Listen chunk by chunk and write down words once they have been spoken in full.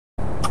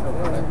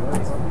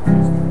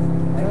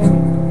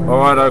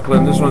Alright,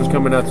 Oakland, this one's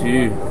coming out to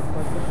you.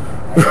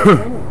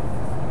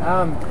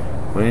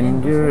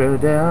 When you're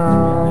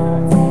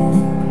down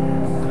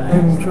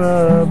in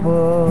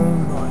trouble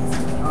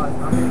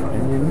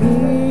and you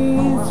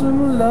need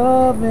some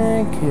love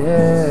and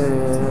care,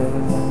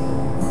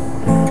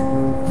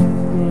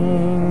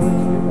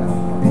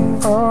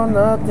 oh,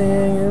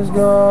 nothing is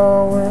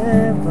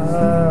going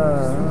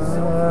by.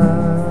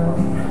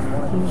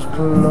 Just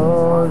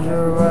close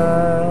your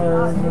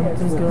eyes and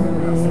think of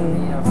me,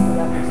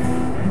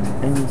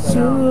 and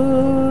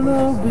soon I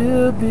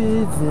will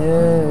be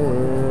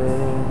there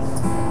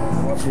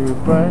to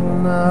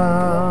brighten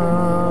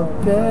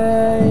up,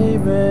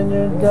 babe, in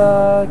your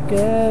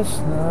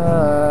darkest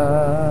night.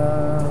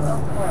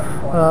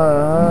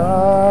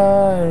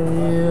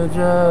 You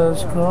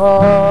just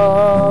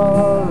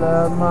call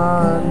out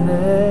my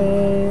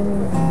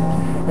name,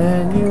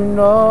 and you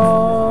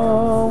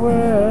know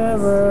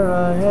wherever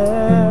I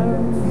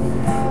am,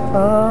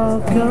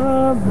 I'll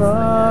come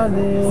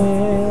running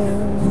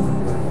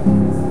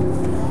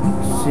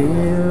to see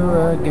you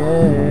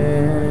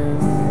again.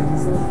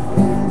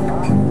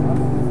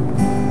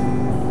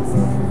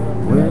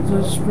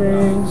 Winter,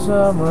 spring,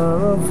 summer,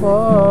 or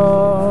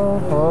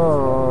fall,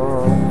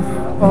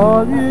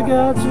 all you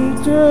got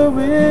to do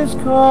is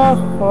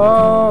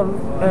call,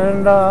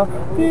 and I'll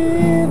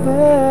be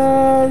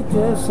there.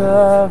 Yes,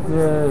 I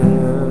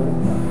will.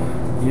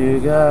 You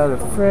got a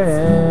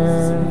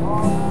friend.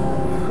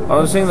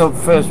 I'll sing the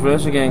first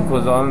verse again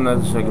because I don't know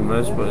the second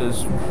verse, but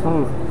it's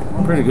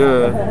pretty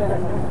good.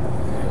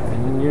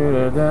 And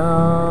you're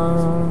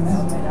down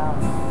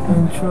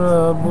in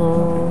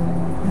trouble,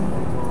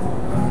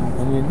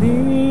 and you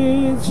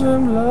need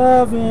some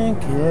love and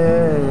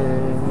care,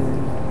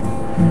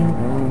 and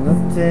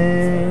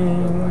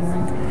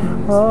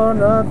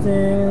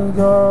nothing's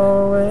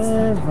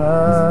going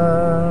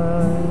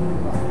right.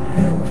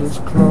 Just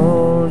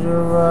close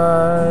your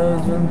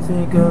eyes and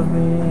think of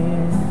me,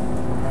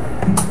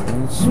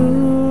 and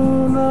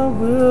soon I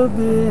will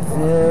be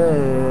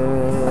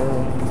there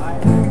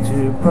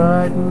to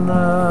brighten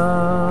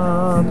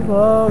up,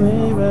 oh,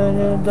 even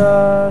your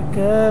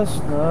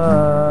darkest night.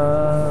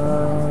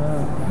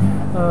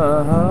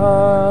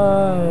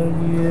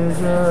 You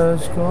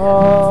just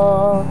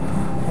call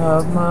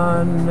out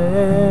my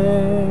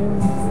name,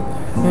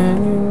 and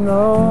you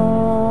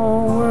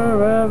know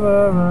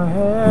wherever I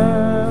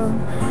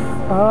am,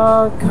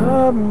 I'll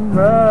come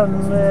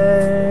running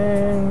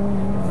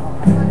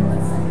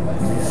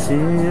to see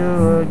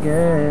you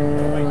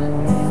again.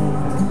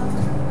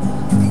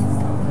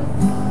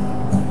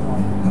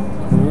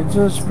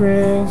 Winter,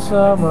 spring,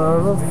 summer,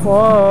 or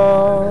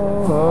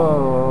fall,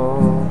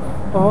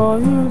 all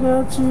you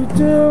got to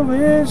do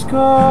is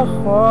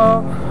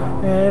call,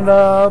 and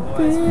I'll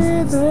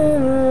be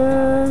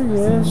there.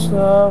 Yes,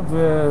 I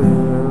will.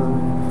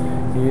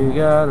 You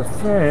got a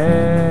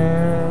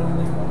friend.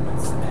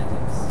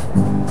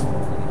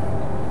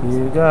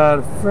 You got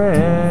a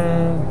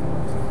friend.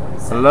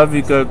 I love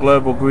you, Go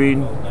Global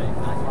Green.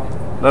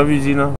 Love you, Zena.